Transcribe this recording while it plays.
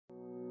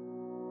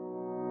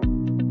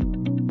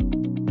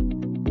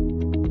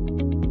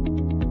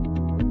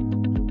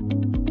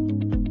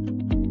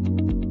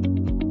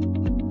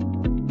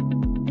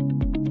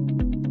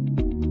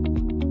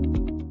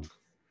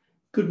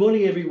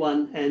morning,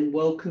 everyone, and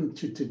welcome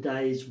to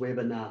today's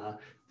webinar,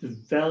 the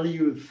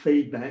value of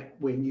feedback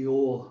when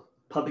you're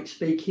public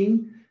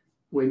speaking,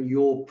 when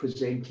you're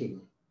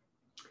presenting.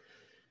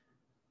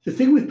 The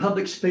thing with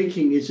public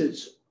speaking is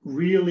it's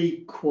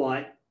really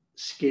quite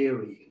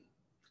scary.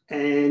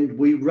 And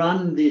we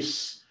run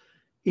this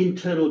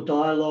internal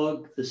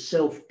dialogue, the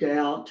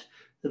self-doubt,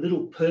 the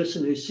little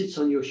person who sits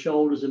on your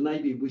shoulders and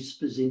maybe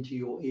whispers into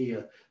your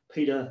ear,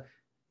 Peter,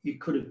 you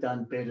could have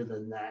done better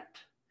than that.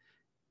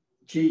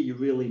 Gee, you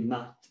really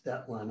mucked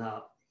that one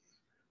up.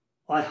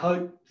 I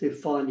hope they're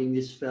finding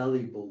this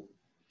valuable.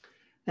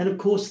 And of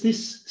course,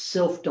 this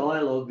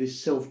self-dialogue,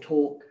 this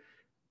self-talk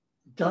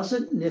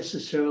doesn't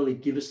necessarily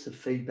give us the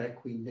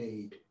feedback we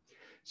need.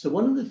 So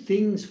one of the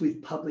things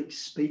with public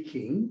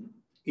speaking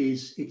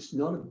is it's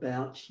not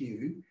about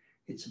you,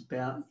 it's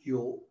about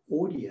your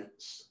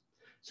audience.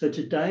 So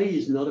today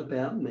is not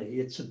about me,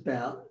 it's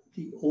about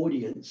the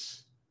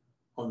audience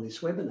on this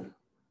webinar.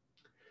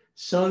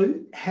 So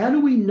how do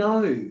we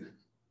know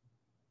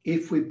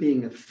if we're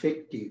being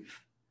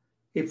effective,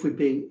 if we're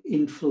being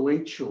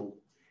influential,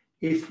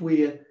 if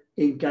we're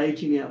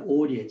engaging our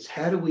audience?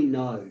 How do we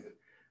know?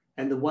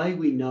 And the way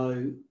we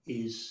know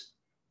is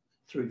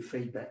through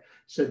feedback.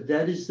 So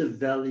that is the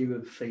value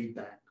of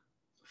feedback.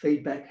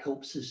 Feedback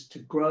helps us to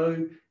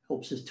grow,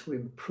 helps us to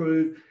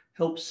improve,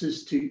 helps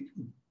us to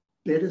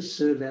better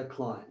serve our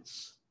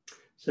clients.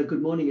 So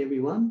good morning,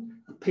 everyone.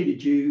 Peter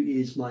Dew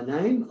is my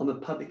name. I'm a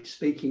public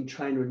speaking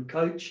trainer and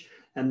coach,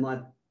 and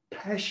my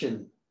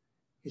passion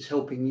is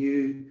helping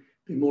you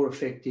be more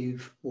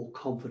effective, more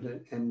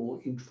confident, and more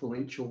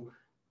influential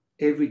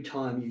every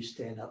time you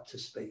stand up to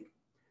speak.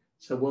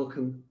 So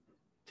welcome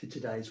to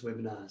today's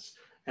webinars,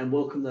 and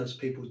welcome those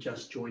people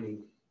just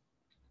joining.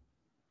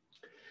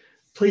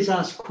 Please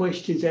ask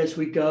questions as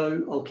we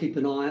go. I'll keep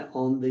an eye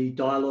on the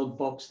dialogue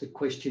box, the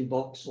question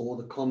box, or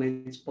the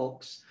comments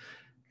box.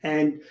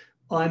 And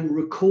I'm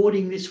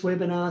recording this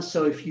webinar,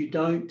 so if you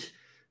don't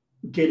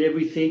get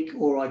everything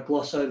or I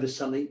gloss over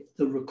something,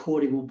 the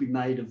recording will be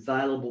made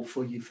available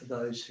for you for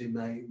those who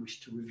may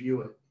wish to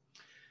review it.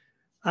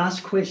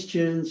 Ask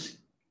questions,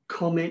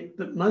 comment,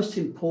 but most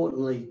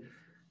importantly,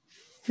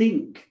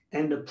 think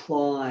and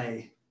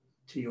apply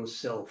to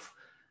yourself.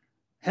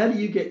 How do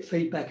you get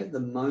feedback at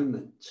the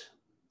moment?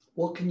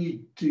 What can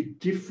you do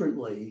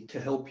differently to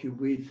help you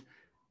with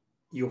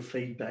your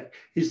feedback?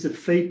 Is the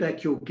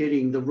feedback you're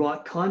getting the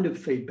right kind of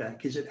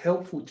feedback? Is it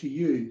helpful to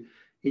you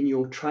in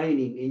your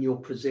training, in your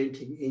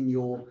presenting, in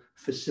your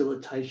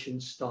facilitation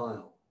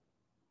style?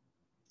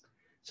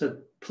 So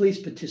please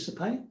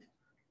participate,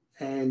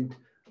 and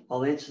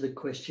I'll answer the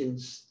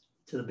questions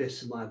to the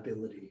best of my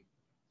ability.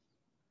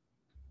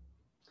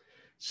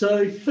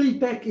 So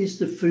feedback is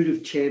the food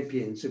of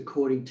champions,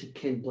 according to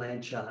Kenneth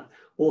Blanchard,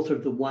 author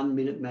of The 1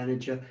 Minute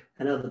Manager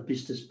and other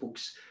business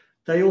books.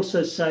 They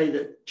also say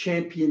that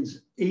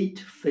champions eat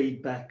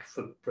feedback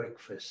for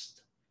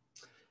breakfast.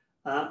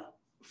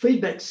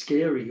 Feedback's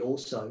scary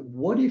also.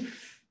 What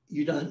if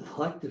you don't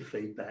like the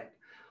feedback?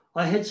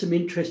 I had some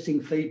interesting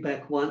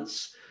feedback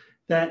once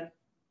that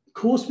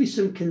caused me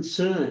some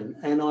concern,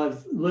 and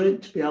I've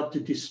learned to be able to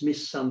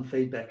dismiss some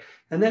feedback.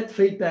 And that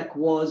feedback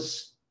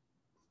was,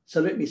 so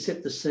let me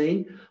set the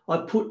scene. I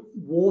put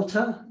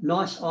water,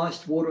 nice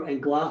iced water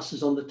and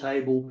glasses on the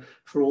table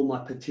for all my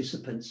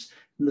participants.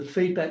 And the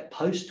feedback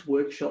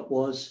post-workshop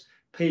was,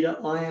 Peter,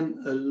 I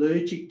am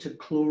allergic to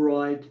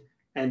chloride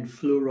and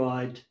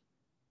fluoride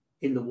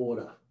in the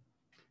water.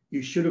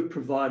 You should have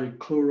provided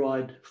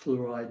chloride,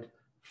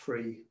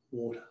 fluoride-free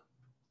water.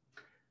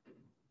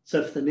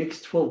 So for the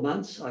next 12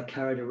 months, I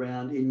carried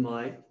around in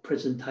my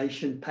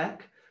presentation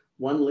pack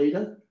 1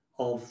 litre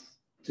of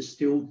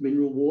distilled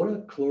mineral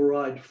water,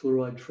 chloride,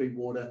 fluoride-free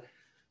water,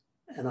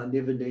 and I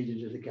never needed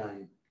it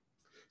again.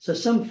 So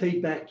some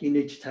feedback you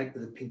need to take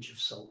with a pinch of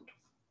salt.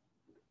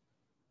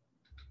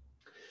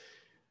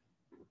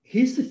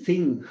 Here's the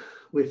thing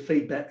where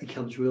feedback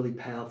becomes really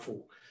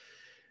powerful.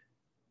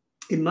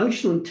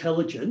 Emotional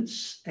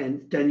intelligence,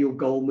 and Daniel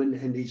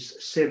Goleman and his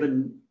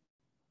 7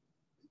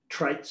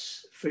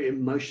 traits for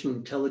emotional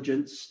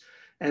intelligence,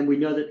 and we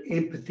know that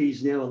empathy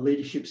is now a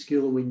leadership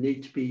skill and we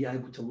need to be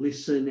able to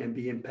listen and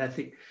be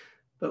empathic.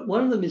 But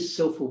one of them is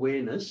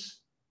self-awareness.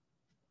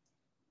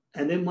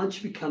 And then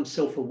once you become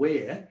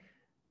self-aware,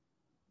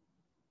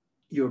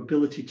 your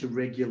ability to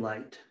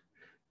regulate,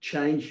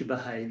 change your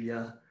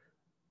behavior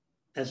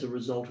as a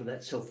result of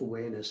that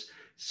self-awareness.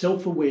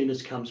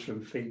 Self-awareness comes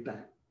from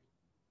feedback.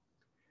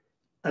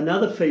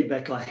 Another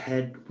feedback I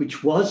had,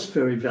 which was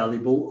very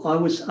valuable, I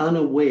was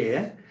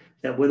unaware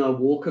that when I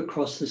walk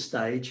across the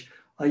stage,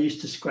 I used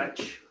to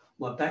scratch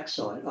my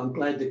backside. I'm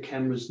glad the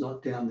camera's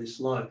not down this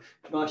low,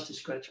 but I used to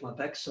scratch my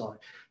backside.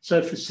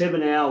 So for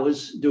 7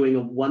 hours doing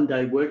a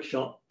 1-day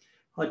workshop,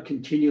 I'd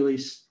continually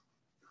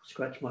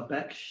scratch my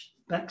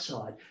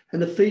backside.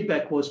 And the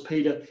feedback was,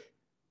 Peter,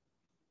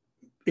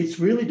 it's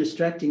really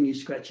distracting you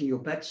scratching your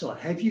backside.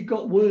 Have you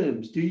got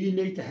worms? Do you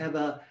need to have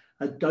a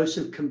dose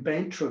of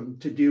Combantrum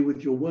to deal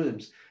with your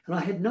worms? And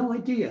I had no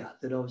idea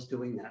that I was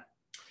doing that.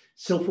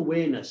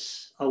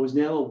 Self-awareness. I was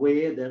now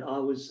aware that I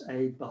was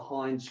a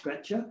behind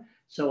scratcher.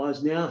 So I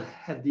now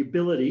have the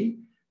ability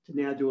to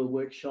now do a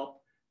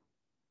workshop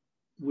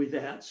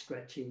without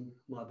scratching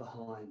my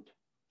behind.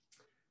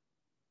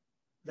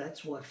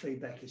 That's why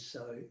feedback is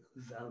so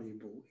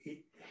valuable. It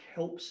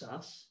helps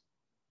us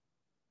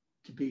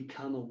to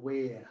become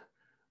aware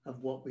of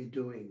what we're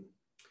doing.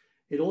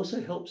 It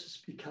also helps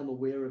us become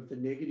aware of the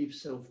negative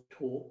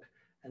self-talk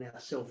and our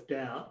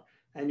self-doubt.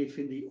 And if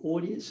in the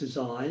audience's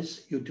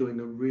eyes, you're doing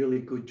a really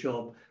good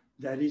job,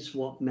 that is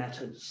what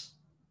matters.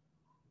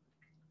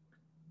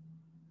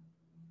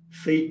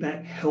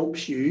 Feedback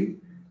helps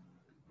you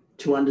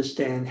to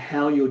understand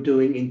how you're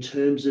doing in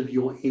terms of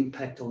your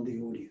impact on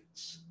the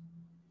audience.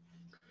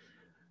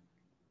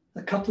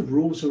 A couple of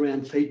rules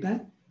around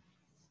feedback.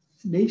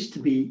 It needs to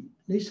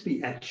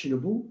be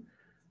actionable.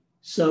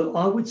 So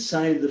I would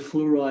say the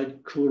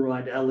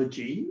fluoride-chloride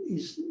allergy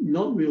is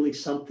not really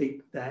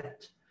something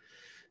that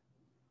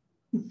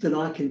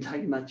I can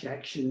take much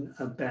action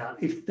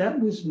about. If that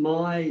was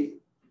my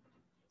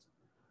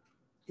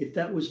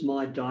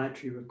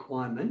dietary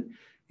requirement,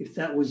 if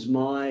that was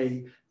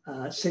my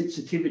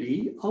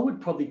sensitivity, I would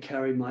probably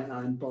carry my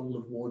own bottle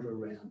of water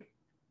around.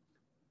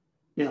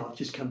 Now, I've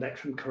just come back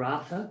from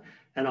Karratha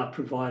and I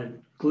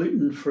provided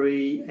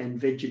gluten-free and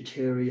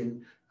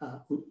vegetarian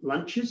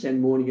lunches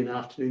and morning and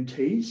afternoon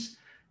teas.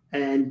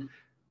 And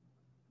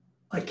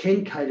I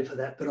can cater for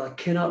that, but I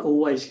cannot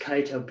always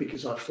cater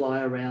because I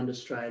fly around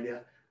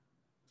Australia,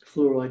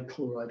 fluoride,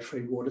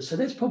 chloride-free water. So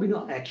that's probably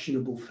not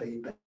actionable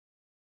feedback.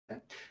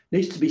 It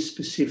needs to be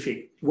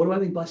specific. What do I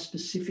mean by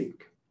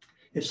specific?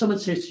 If someone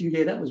says to you,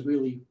 yeah, that was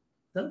really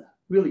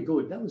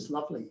good, that was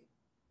lovely,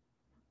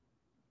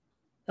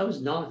 that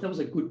was nice, that was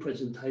a good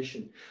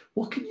presentation.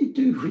 What can you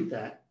do with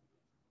that?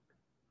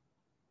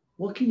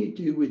 What can you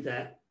do with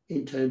that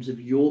in terms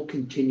of your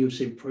continuous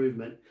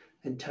improvement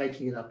and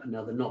taking it up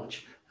another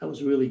notch? That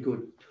was really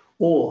good.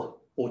 Or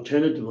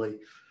alternatively,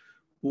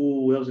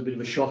 oh, that was a bit of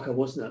a shocker,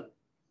 wasn't it?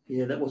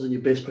 Yeah, that wasn't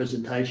your best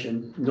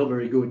presentation, not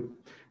very good.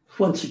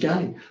 Once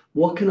again,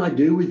 what can I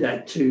do with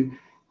that to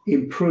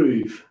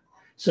improve?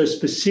 So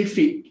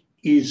specific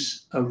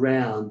is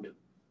around,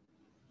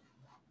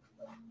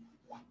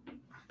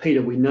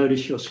 Peter, we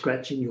notice you're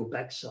scratching your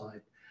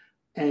backside.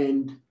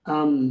 And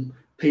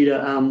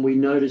Peter, we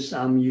notice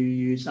you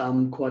use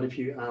quite a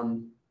few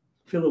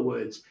filler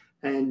words,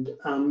 and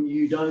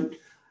you don't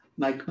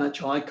make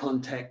much eye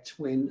contact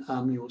when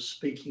you're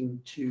speaking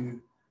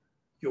to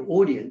your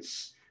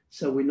audience.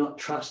 So we're not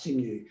trusting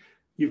you.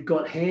 You've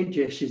got hand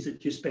gestures that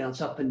just bounce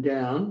up and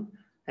down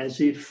as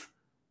if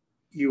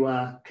you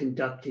are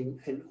conducting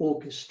an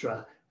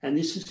orchestra. And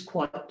this is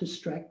quite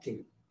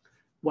distracting.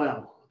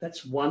 Wow,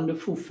 that's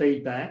wonderful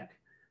feedback.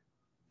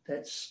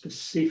 That's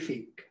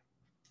specific.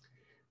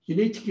 You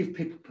need to give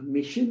people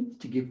permission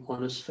to give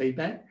honest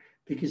feedback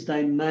because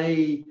they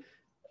may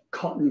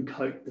cotton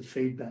coat the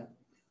feedback.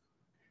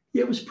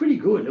 Yeah, it was pretty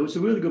good. It was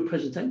a really good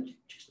presentation.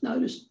 Just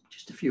noticed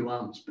just a few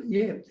ums, but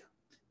yeah,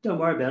 don't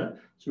worry about it.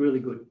 It's really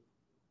good.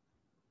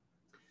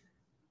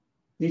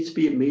 Needs to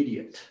be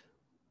immediate.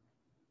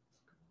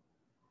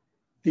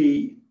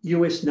 The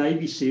US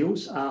Navy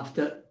SEALs,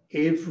 after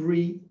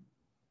every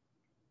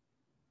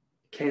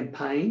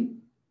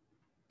campaign,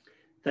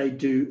 they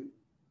do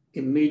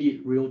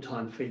immediate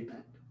real-time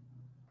feedback.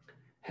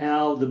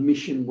 How the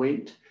mission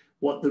went,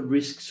 what the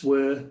risks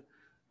were,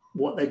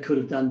 what they could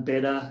have done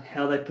better,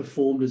 how they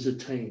performed as a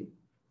team.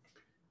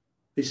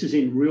 This is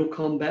in real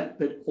combat,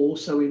 but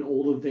also in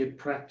all of their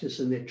practice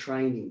and their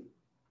training,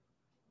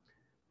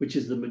 which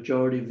is the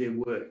majority of their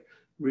work,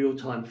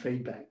 real-time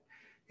feedback.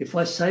 If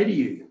I say to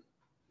you,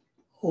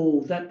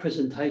 oh, that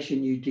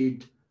presentation you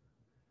did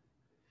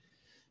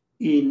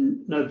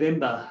in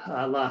November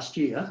last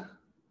year,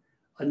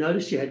 I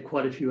noticed you had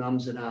quite a few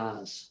ums and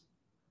ahs.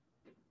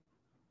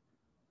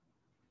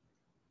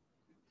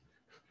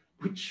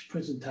 Which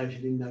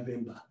presentation in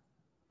November?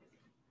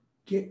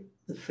 Get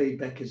the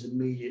feedback as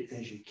immediate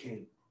as you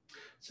can.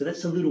 So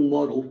that's a little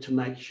model to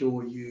make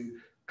sure you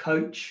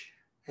coach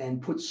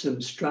and put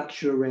some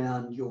structure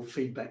around your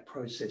feedback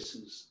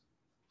processes.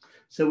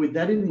 So with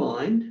that in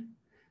mind,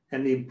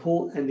 and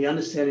the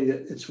understanding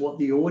that it's what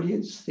the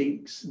audience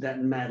thinks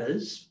that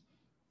matters,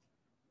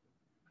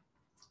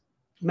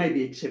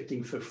 maybe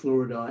excepting for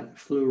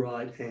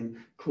fluoride and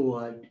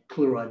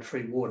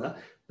chloride-free water,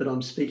 but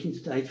I'm speaking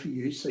today for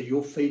you, so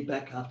your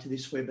feedback after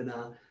this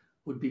webinar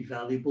would be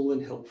valuable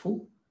and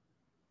helpful.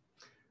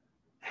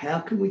 How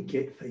can we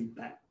get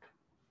feedback?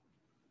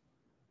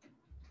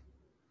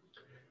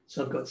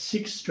 So I've got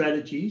 6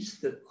 strategies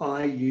that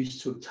I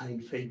use to obtain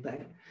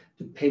feedback,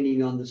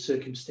 depending on the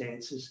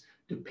circumstances,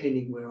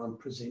 depending where I'm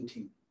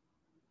presenting.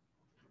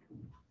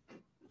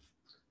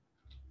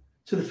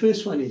 So the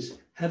first one is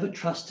have a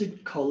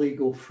trusted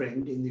colleague or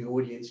friend in the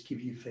audience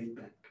give you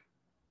feedback.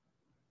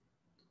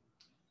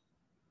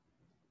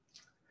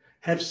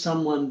 Have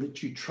someone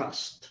that you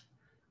trust,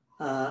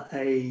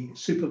 a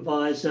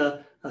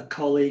supervisor, a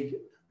colleague,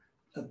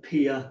 a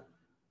peer,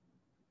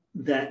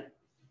 that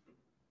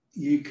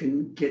you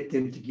can get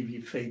them to give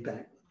you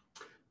feedback.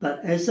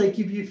 But as they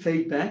give you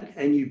feedback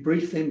and you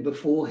brief them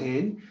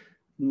beforehand,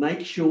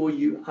 make sure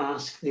you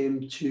ask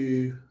them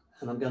to,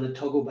 and I'm going to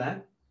toggle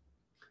back,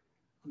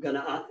 I'm going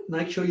to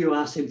make sure you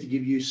ask them to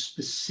give you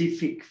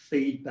specific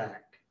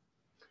feedback.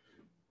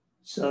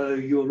 So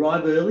you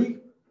arrive early,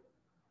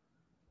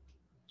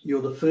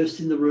 you're the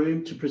first in the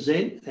room to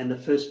present, and the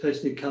first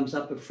person who comes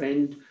up, a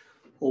friend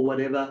or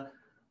whatever,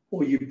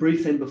 or you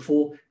brief them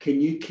before,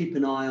 can you keep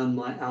an eye on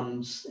my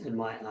ums and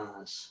my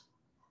ahs?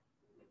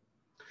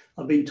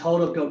 I've been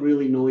told I've got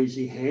really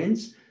noisy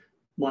hands.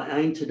 My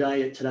aim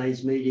today at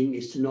today's meeting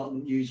is to not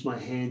use my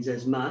hands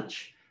as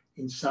much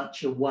in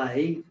such a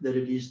way that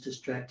it is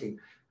distracting.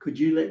 Could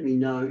you let me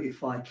know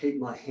if I keep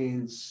my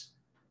hands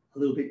a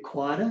little bit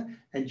quieter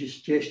and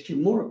just gesture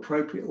more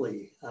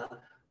appropriately,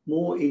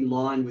 more in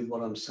line with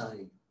what I'm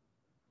saying?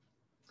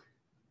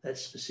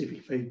 That's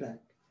specific feedback.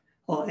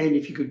 Oh, and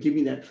if you could give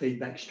me that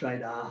feedback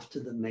straight after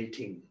the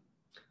meeting.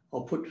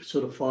 I'll put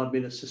sort of 5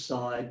 minutes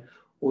aside,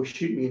 or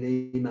shoot me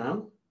an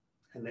email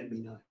and let me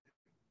know.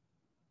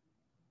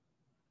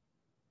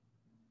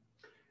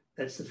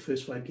 That's the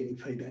first way of getting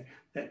feedback.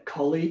 That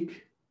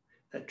colleague,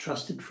 that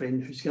trusted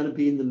friend who's going to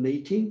be in the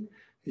meeting,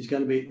 who's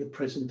going to be at the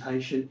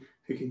presentation,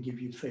 who can give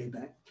you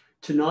feedback.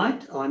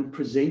 Tonight, I'm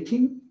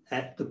presenting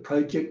at the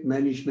Project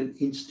Management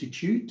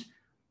Institute,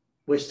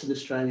 Western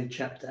Australia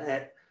chapter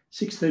at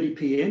 6:30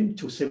 p.m.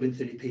 till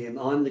 7:30 p.m.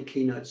 I'm the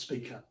keynote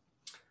speaker.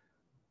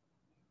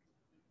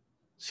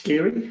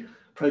 Scary,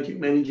 project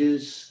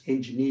managers,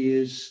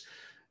 engineers,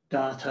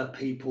 data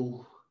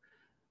people.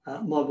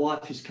 My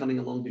wife is coming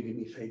along to give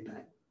me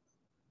feedback.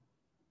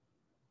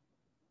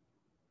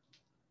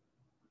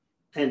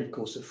 And of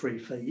course, a free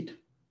feed.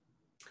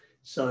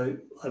 So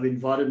I've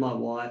invited my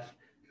wife,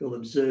 who will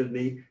observe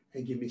me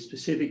and give me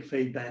specific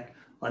feedback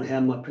on how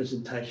my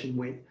presentation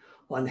went,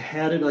 on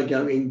how did I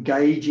go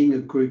engaging a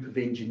group of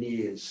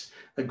engineers,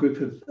 a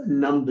group of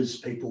numbers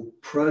people,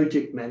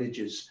 project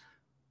managers,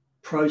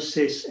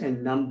 process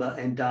and number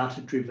and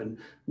data driven,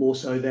 more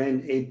so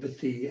than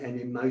empathy and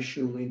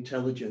emotional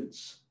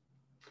intelligence.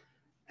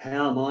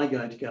 How am I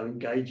going to go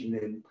engaging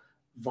them?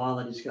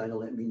 Violet is going to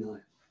let me know.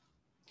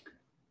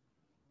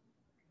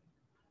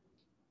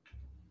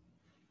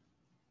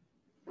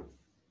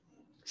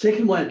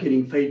 Second way of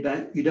getting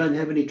feedback, you don't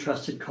have any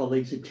trusted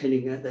colleagues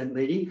attending at that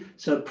meeting.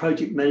 So at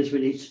Project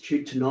Management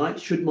Institute tonight,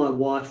 should my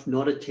wife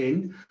not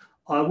attend,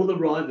 I will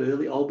arrive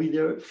early. I'll be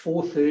there at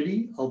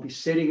 4:30. I'll be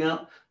setting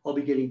up. I'll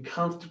be getting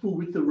comfortable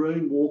with the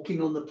room,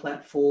 walking on the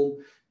platform,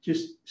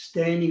 just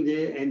standing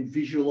there and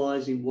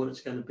visualizing what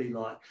it's going to be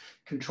like,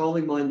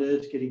 controlling my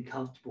nerves, getting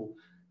comfortable.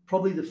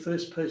 Probably the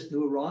first person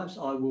who arrives,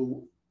 I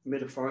will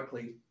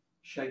metaphorically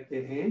shake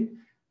their hand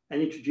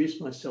and introduce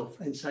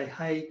myself and say,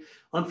 hey,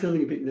 I'm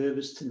feeling a bit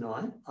nervous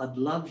tonight. I'd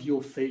love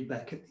your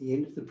feedback at the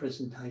end of the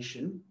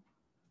presentation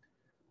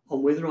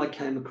on whether I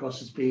came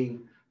across as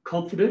being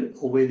confident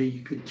or whether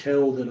you could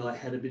tell that I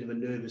had a bit of a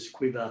nervous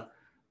quiver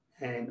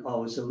and I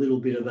was a little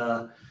bit of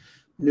a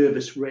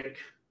nervous wreck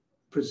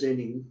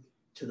presenting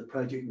to the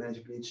Project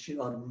Management Institute.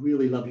 I'd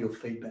really love your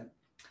feedback.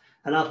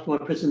 And after my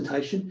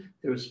presentation,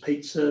 there was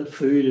pizza,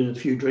 food, and a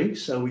few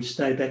drinks. So we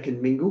stay back and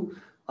mingle.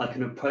 I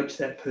can approach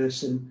that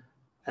person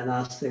and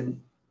ask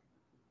them,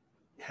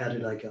 how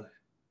did I go?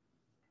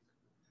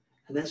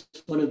 And that's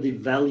one of the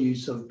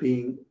values of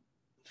being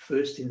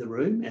first in the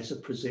room as a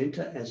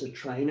presenter, as a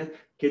trainer,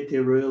 get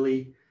there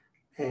early.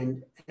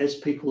 And as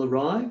people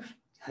arrive,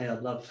 hey, I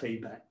love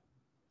feedback.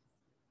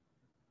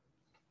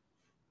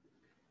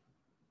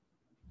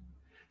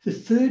 The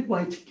third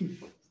way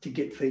to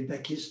get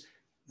feedback is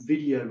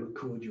video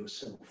record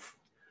yourself.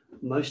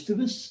 Most of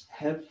us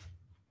have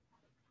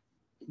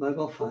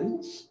mobile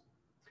phones.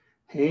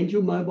 Hand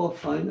your mobile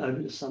phone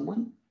over to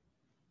someone,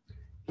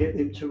 get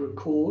them to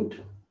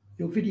record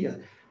your video.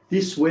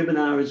 This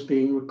webinar is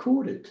being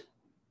recorded.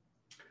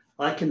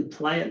 I can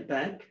play it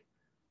back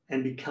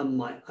and become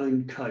my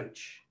own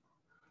coach.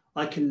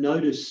 I can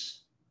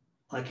notice,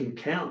 I can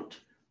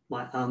count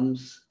my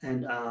ums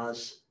and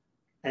ahs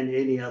and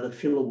any other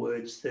filler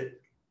words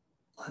that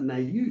I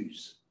may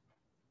use.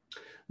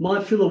 My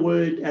filler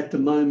word at the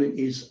moment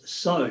is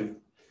so.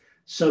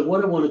 So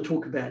what I want to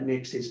talk about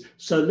next is,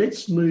 so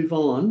let's move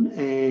on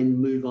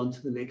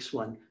to the next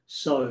one.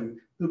 So, a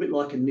little bit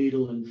like a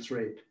needle and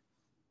thread.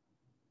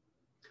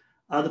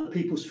 Other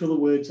people's filler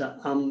words are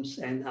ums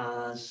and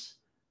ahs.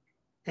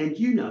 And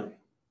you know,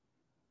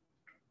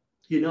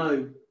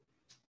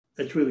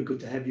 it's really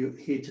good to have you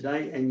here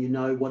today, and you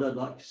know what I'd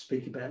like to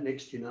speak about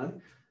next,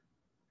 The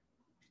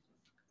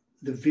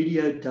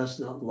video does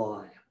not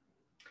lie.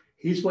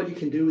 Here's what you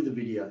can do with the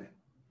video.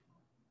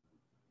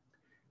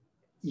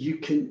 You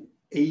can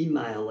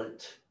email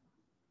it,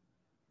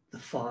 the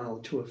file,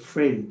 to a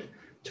friend,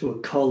 to a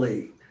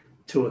colleague,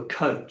 to a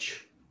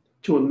coach,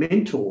 to a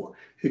mentor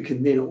who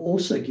can then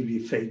also give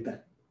you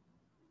feedback.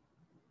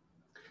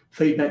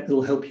 Feedback that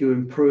will help you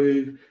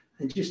improve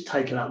and just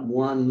take it up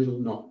one little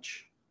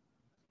notch.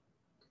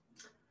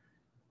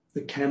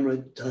 The camera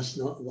does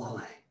not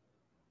lie.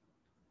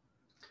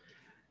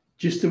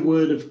 Just a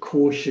word of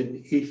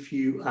caution if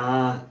you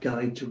are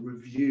going to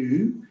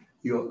review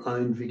your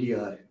own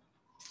video.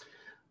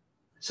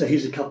 So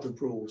here's a couple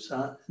of rules.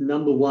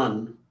 Number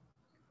one,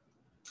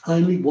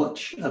 only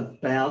watch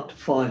about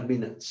 5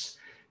 minutes.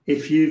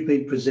 If you've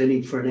been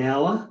presenting for an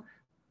hour,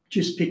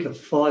 just pick a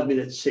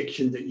 5-minute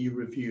section that you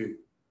review.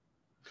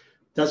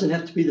 Doesn't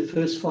have to be the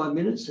first 5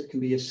 minutes. It can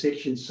be a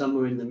section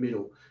somewhere in the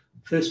middle.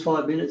 First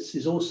 5 minutes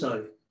is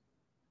also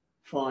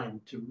fine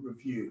to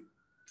review.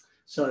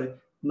 So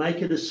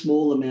make it a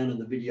small amount of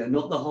the video,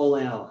 not the whole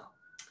hour,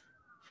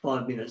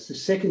 5 minutes. The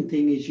second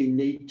thing is you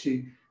need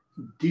to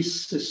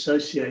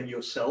disassociate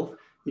yourself.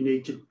 You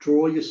need to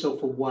draw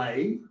yourself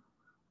away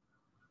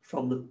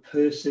from the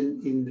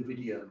person in the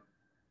video.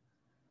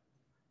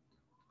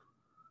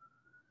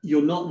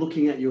 You're not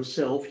looking at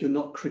yourself. You're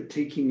not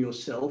critiquing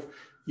yourself.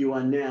 You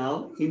are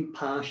now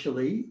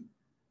impartially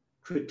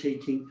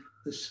critiquing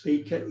the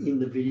speaker in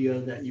the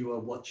video that you are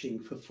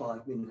watching for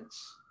 5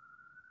 minutes.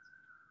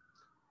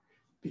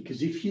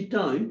 Because if you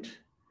don't,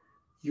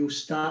 you'll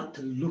start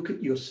to look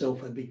at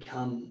yourself and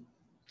become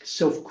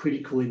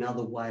self-critical in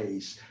other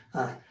ways.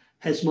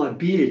 Has my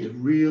beard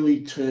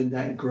really turned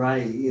that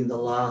grey in the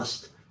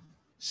last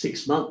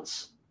 6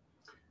 months?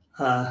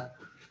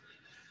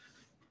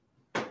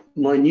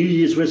 My New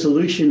Year's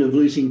resolution of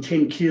losing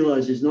 10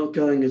 kilos is not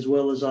going as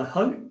well as I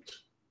hoped.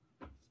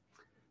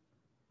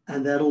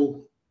 And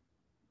that'll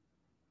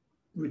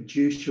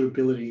reduce your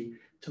ability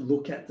to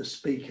look at the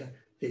speaker,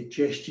 their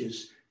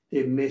gestures,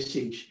 their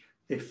message,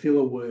 their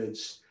filler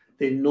words,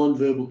 their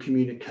non-verbal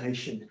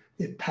communication,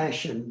 their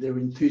passion, their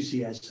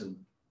enthusiasm.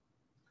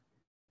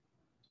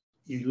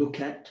 You look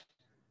at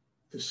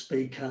the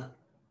speaker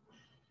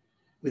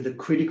with a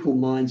critical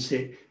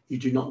mindset. You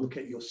do not look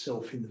at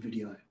yourself in the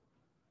video.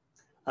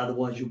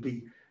 Otherwise,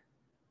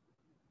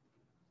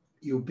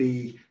 you'll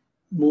be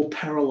more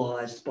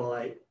paralyzed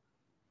by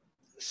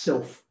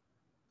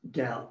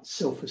self-doubt,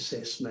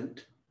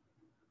 self-assessment.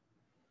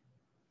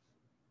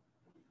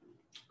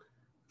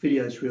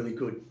 Video is really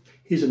good.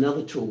 Here's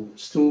another tool,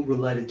 still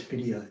related to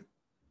video.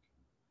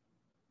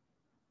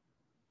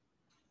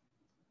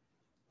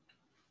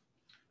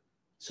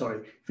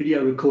 Sorry,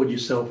 video record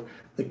yourself.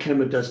 The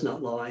camera does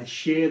not lie.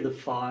 Share the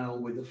file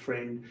with a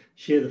friend.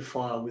 Share the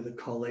file with a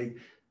colleague.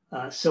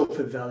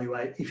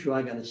 Self-evaluate. If you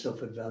are going to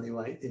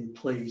self-evaluate, then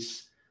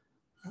please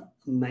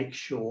make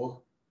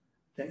sure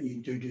that you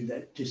do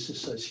that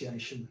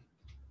disassociation.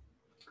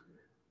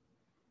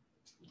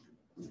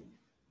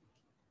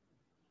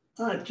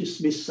 I've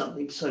just missed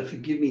something, so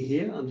forgive me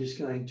here. I'm just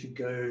going to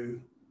go.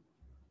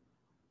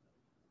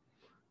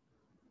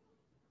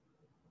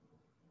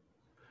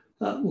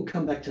 We'll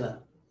come back to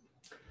that.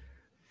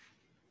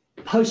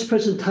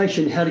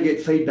 Post-presentation, how to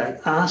get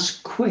feedback.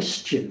 Ask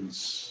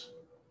questions.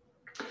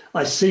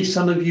 I see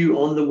some of you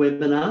on the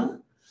webinar.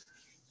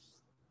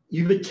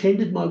 You've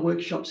attended my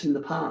workshops in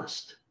the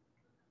past.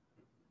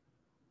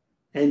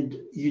 And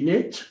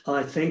Unette,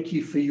 I thank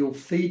you for your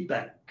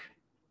feedback.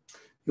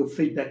 Your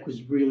feedback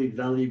was really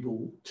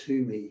valuable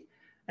to me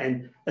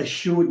and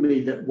assured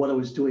me that what I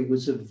was doing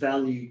was of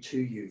value to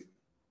you.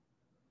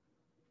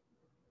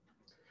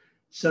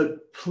 So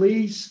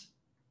please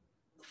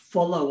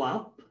follow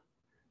up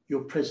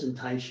your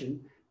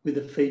presentation with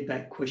a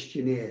feedback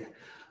questionnaire.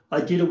 I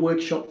did a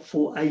workshop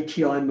for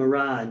ATI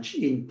Mirage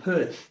in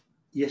Perth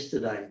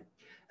yesterday,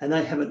 and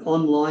they have an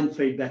online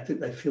feedback that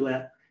they fill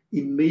out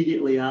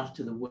immediately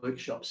after the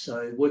workshop.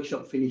 So the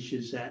workshop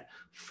finishes at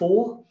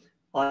 4.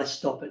 I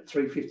stop at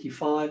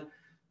 3:55,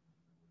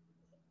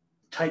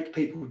 take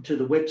people to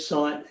the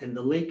website and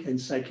the link and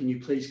say, can you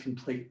please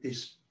complete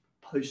this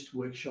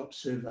post-workshop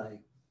survey?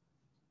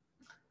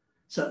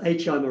 So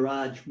ATI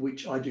Mirage,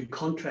 which I do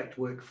contract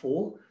work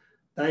for,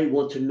 they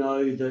want to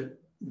know that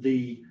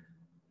the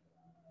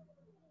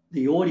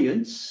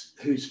audience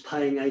who's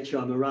paying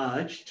ATI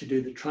Mirage to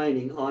do the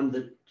training, I'm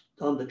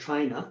the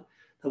trainer.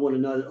 They want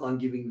to know that I'm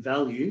giving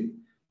value,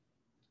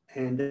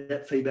 and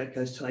that feedback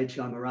goes to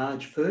ATI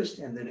Mirage first,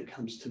 and then it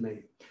comes to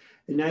me.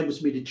 It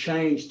enables me to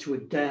change, to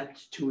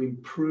adapt, to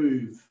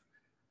improve,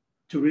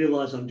 to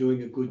realize I'm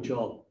doing a good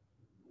job,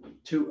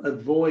 to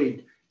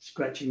avoid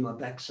scratching my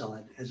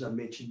backside, as I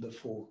mentioned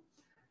before.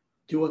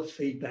 Do a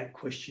feedback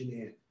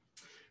questionnaire.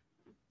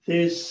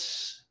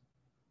 There's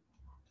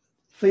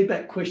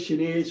feedback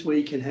questionnaires where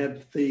you can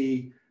have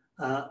the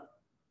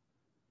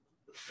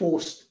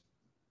forced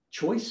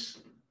choice.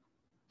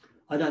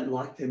 I don't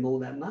like them all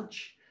that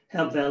much.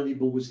 How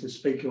valuable was the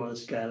speaker on a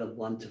scale of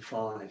 1 to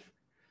 5?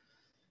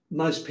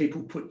 Most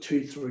people put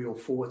 2, 3, or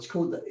 4. It's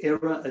called the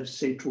error of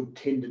central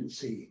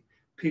tendency.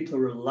 People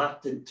are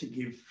reluctant to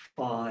give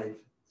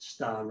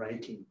 5-star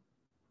rating.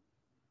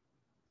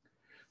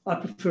 I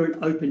prefer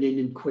an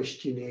open-ended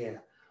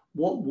questionnaire.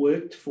 What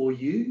worked for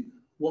you?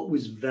 What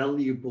was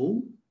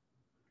valuable?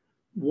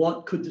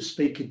 What could the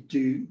speaker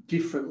do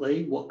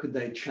differently? What could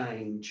they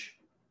change?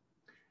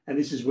 And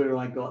this is where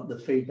I got the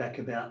feedback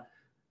about,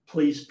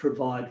 please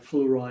provide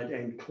fluoride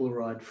and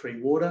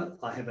chloride-free water.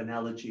 I have an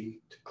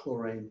allergy to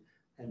chlorine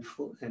and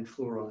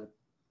fluoride.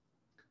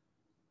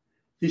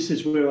 This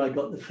is where I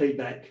got the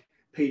feedback,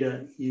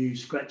 Peter, you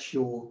scratch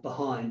your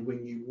behind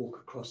when you walk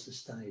across the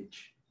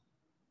stage.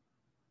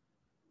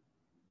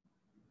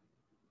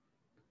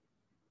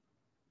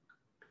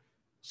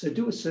 So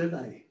do a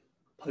survey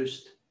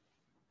post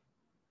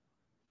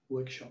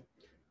workshop.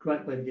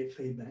 Great way to get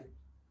feedback.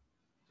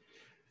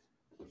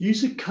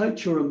 Use a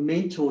coach or a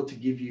mentor to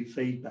give you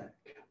feedback.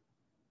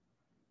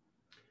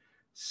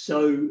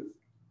 So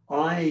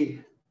I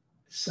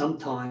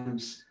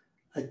sometimes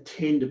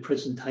attend a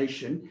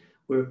presentation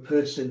where a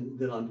person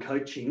that I'm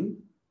coaching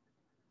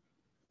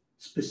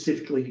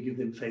specifically to give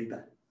them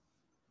feedback.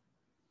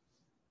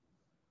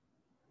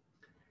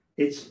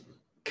 It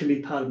can be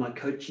part of my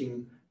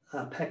coaching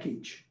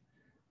package.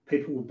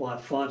 People will buy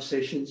 5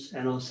 sessions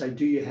and I'll say,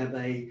 do you have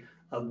a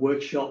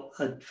workshop,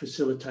 a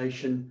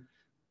facilitation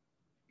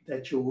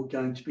that you're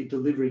going to be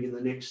delivering in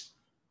the next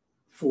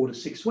 4 to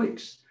 6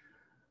 weeks?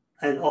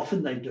 And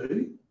often they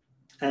do.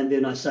 And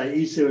then I say,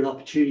 is there an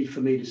opportunity for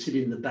me to sit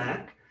in the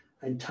back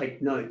and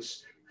take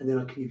notes? And then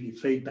I can give you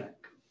feedback.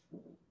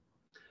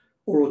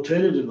 Or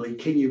alternatively,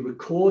 can you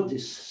record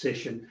this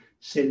session,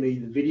 send me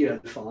the video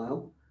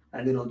file,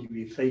 and then I'll give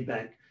you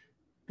feedback,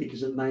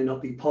 because it may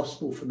not be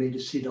possible for me to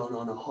sit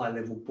on a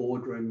high-level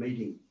boardroom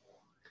meeting.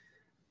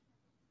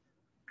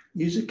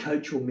 Use a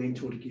coach or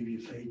mentor to give you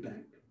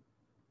feedback.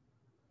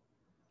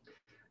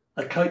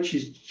 A coach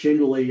is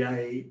generally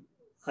a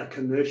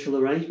commercial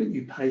arrangement.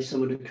 You pay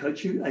someone to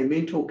coach you. A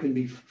mentor can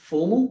be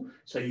formal,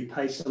 so you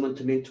pay someone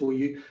to mentor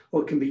you,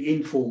 or it can be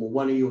informal.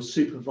 One of your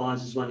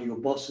supervisors, one of your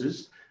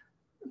bosses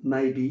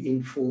may be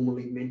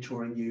informally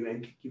mentoring you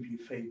and can give you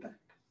feedback.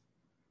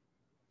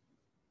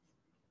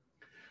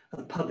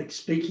 A public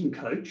speaking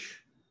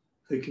coach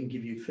who can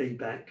give you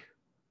feedback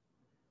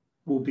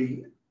will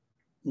be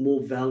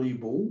more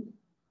valuable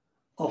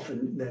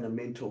often than a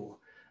mentor.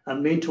 A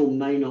mentor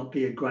may not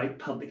be a great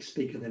public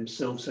speaker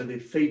themselves, so their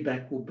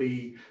feedback will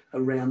be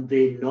around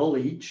their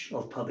knowledge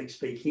of public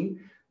speaking,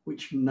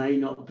 which may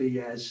not be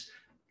as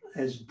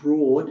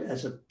broad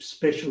as a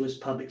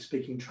specialist public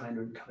speaking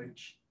trainer and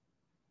coach.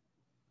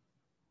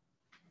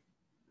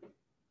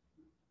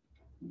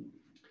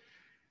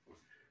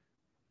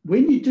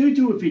 When you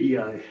do a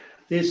video,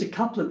 there's a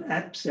couple of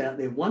apps out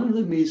there. One of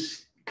them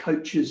is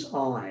Coach's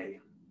Eye.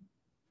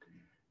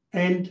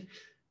 And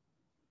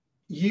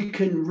you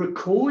can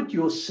record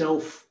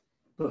yourself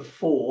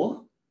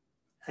before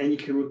and you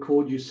can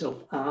record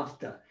yourself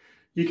after.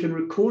 You can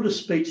record a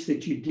speech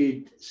that you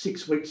did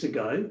 6 weeks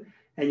ago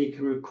and you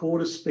can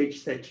record a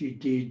speech that you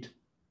did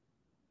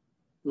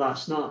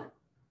last night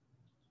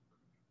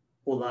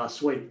or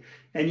last week.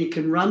 And you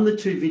can run the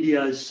 2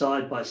 videos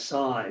side by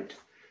side.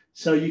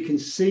 So you can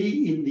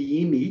see in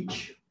the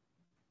image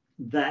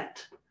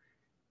that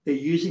they're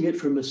using it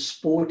from a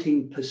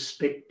sporting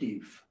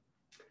perspective.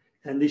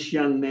 And this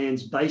young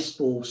man's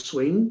baseball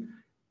swing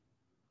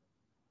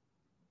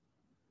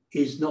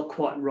is not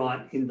quite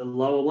right in the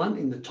lower one.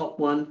 In the top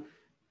one,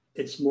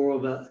 it's more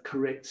of a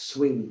correct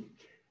swing.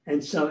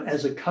 And so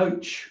as a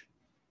coach,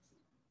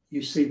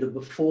 you see the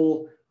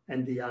before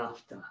and the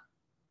after.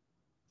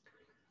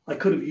 I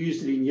could have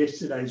used it in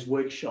yesterday's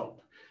workshop.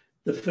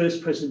 The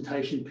first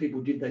presentation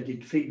people did, they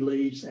did fig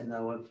leaves and they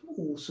were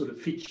all sort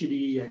of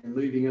fidgety and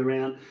moving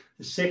around.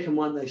 The second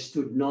one, they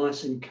stood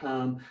nice and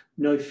calm,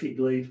 no fig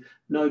leaf,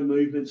 no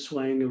movement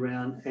swaying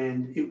around,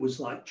 and it was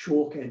like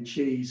chalk and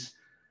cheese,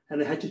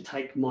 and they had to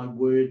take my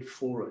word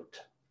for it.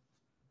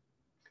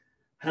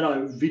 Had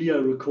I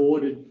video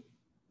recorded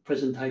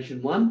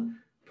presentation 1,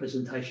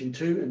 presentation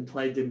 2, and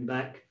played them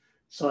back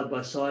side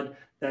by side,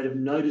 they'd have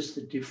noticed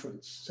the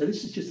difference. So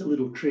this is just a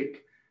little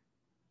trick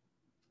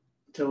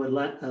to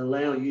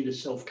allow you to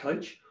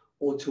self-coach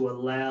or to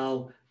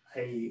allow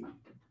a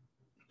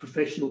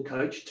professional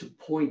coach to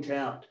point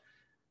out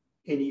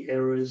any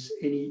errors,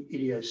 any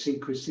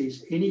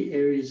idiosyncrasies, any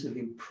areas of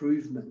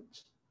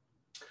improvement.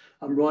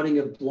 I'm writing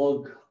a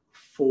blog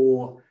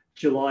for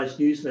July's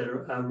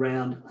newsletter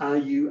around, are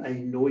you a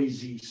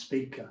noisy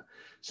speaker?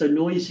 So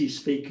noisy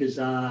speakers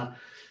are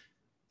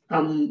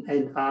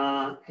and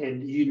are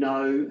and you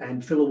know,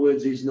 and filler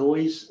words is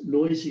noise.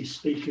 Noisy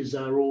speakers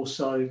are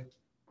also,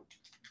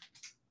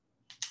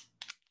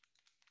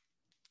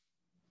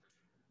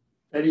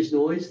 that is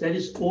noise, that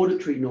is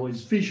auditory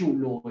noise, visual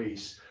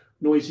noise.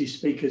 Noisy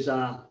speakers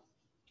are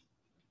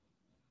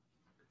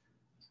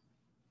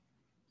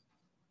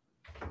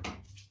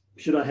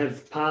should I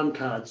have palm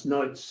cards,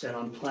 notes, and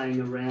I'm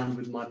playing around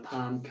with my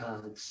palm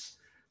cards.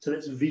 So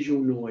that's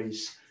visual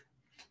noise.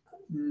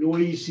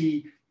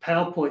 Noisy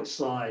PowerPoint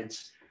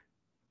slides.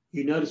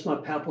 You notice my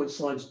PowerPoint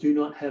slides do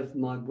not have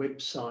my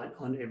website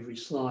on every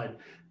slide.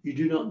 You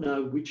do not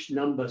know which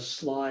number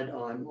slide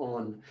I'm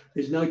on.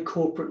 There's no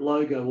corporate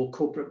logo or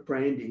corporate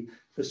branding.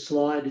 The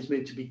slide is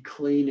meant to be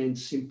clean and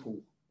simple.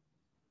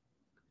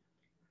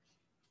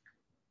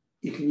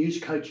 You can use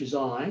Coach's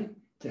Eye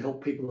to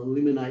help people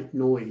eliminate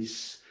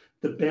noise.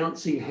 The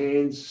bouncing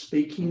hands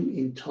speaking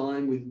in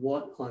time with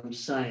what I'm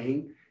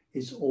saying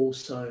is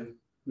also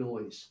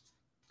noise.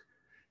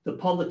 The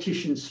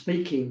politician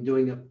speaking,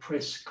 doing a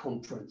press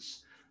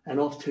conference and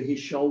off to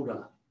his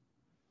shoulder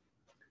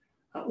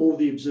are all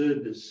the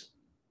observers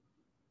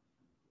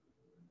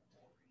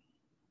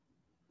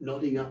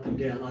nodding up and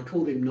down. I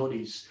call them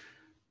noddies.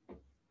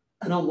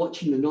 and I'm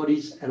watching the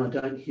noddies and I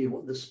don't hear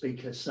what the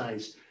speaker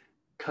says.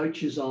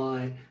 Coach's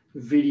eye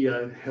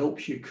video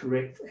helps you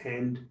correct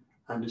and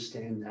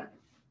understand that.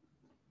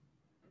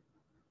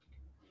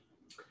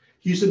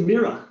 Use a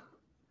mirror,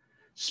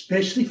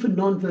 especially for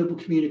non-verbal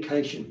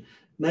communication.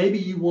 Maybe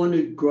you want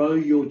to grow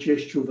your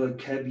gestural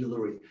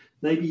vocabulary.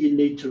 Maybe you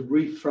need to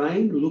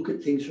reframe, look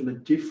at things from a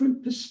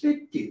different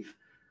perspective.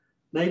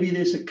 Maybe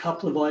there's a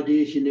couple of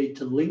ideas you need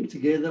to link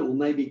together, or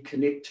maybe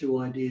connect two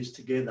ideas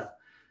together.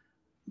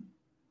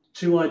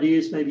 Two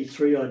ideas, maybe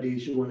three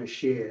ideas you want to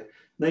share.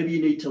 Maybe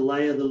you need to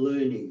layer the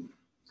learning.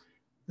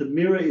 The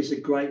mirror is a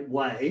great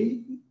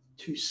way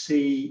to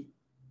see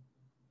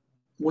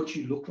what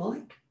you look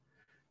like,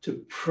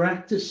 to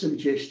practice some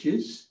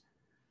gestures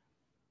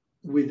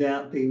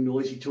without being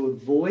noisy, to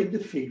avoid the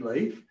fig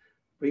leaf,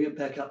 bring it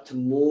back up to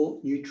more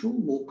neutral,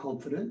 more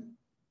confident.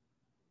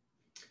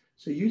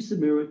 So use the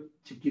mirror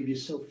to give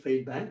yourself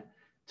feedback,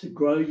 to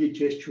grow your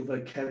gestural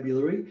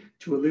vocabulary,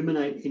 to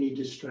eliminate any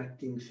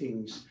distracting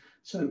things.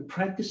 So in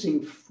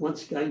practicing,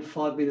 once again,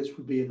 5 minutes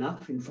would be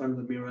enough in front of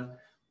a mirror,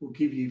 will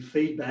give you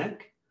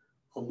feedback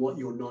on what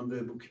your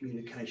nonverbal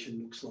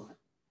communication looks like.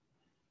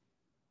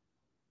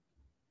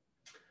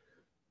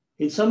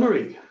 In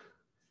summary,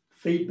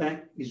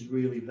 feedback is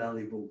really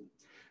valuable.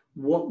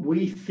 What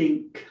we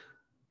think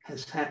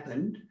has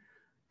happened,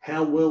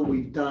 how well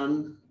we've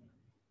done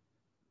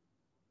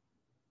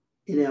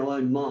in our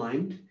own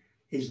mind,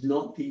 is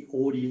not the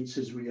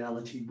audience's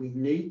reality. We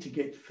need to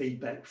get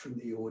feedback from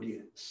the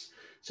audience.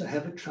 So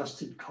have a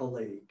trusted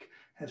colleague,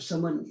 have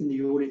someone in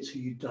the audience who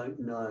you don't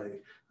know.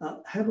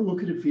 Have a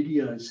look at a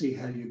video and see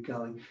how you're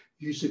going.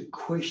 Use a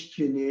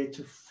questionnaire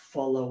to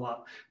follow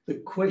up. The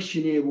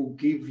questionnaire will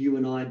give you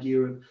an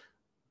idea of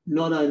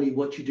not only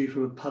what you do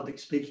from a public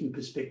speaking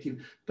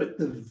perspective, but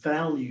the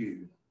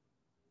value.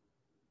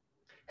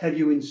 Have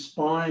you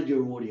inspired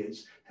your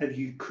audience? Have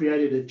you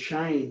created a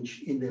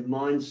change in their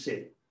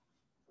mindset?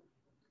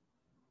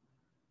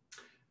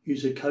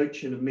 Use a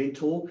coach and a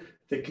mentor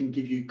that can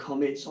give you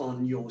comments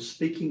on your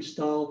speaking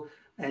style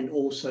and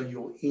also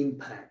your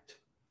impact.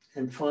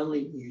 And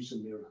finally, use a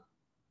mirror.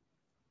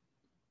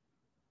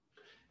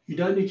 You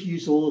don't need to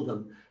use all of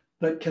them,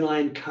 but can I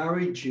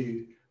encourage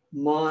you?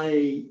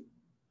 My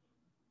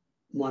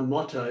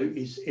motto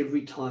is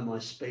every time I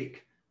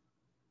speak,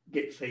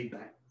 get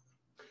feedback.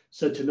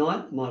 So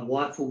tonight, my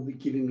wife will be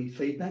giving me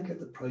feedback at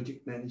the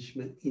Project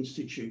Management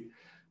Institute.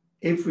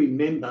 Every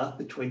member,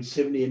 between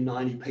 70 and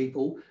 90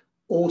 people,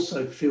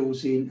 also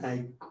fills in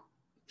a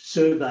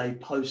survey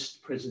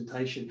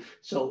post-presentation.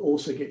 So I'll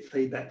also get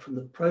feedback from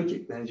the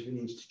Project Management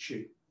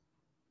Institute.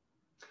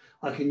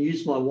 I can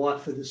use my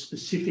wife for the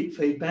specific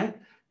feedback,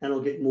 and I'll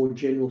get more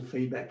general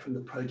feedback from the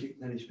Project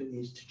Management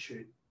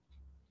Institute.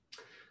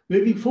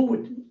 Moving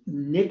forward,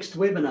 next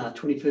webinar,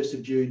 21st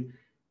of June,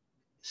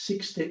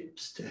 6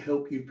 steps to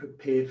help you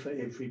prepare for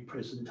every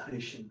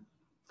presentation.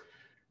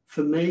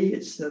 For me,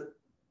 it's the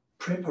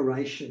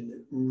preparation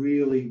that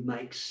really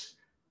makes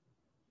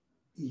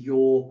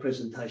your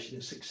presentation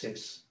a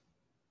success.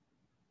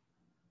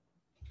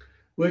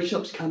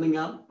 Workshops coming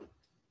up,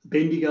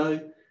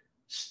 Bendigo,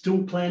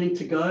 still planning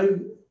to go.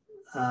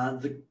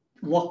 The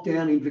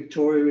lockdown in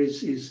Victoria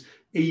is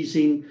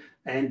easing,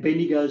 and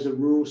Bendigo is a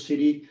rural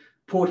city.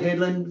 Port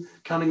Hedland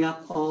coming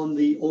up on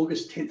the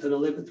August 10th and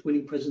 11th,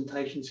 winning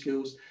presentation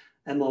skills.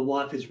 And my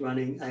wife is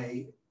running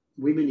a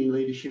Women in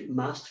Leadership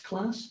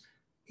Masterclass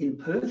in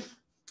Perth,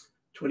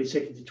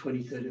 22nd to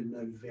 23rd of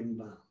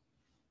November.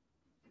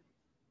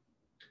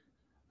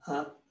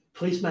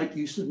 Please make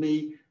use of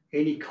me.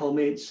 Any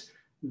comments?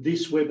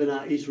 This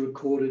webinar is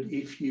recorded.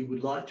 If you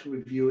would like to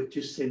review it,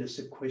 just send us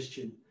a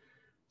question.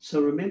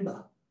 So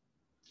remember,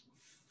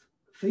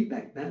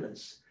 feedback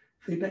matters.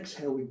 Feedback's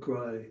how we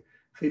grow.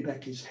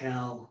 Feedback is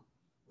how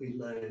we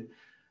learn.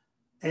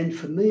 And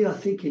for me, I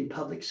think in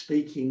public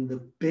speaking,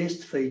 the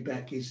best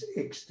feedback is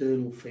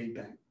external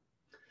feedback.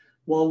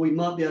 While we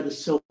might be able to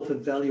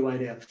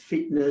self-evaluate our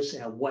fitness,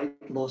 our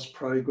weight loss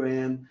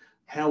program,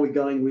 how we're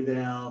going with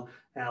our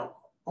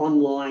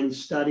online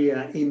study,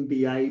 our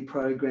MBA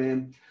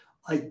program,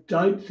 I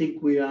don't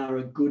think we are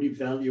a good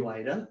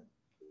evaluator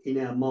in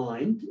our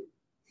mind,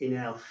 in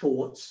our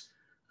thoughts,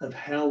 of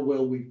how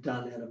well we've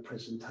done at a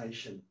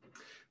presentation.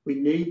 We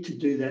need to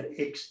do that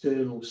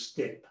external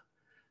step.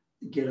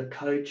 Get a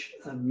coach,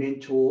 a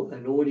mentor,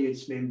 an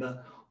audience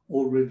member,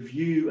 or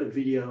review a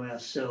video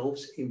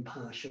ourselves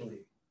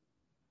impartially.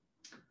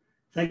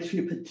 Thanks for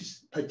your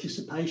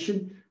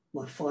participation.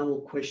 My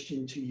final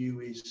question to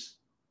you is,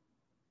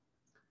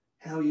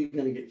 how are you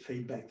going to get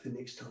feedback the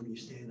next time you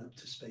stand up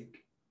to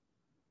speak?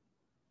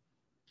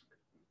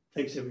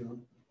 Thanks,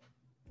 everyone.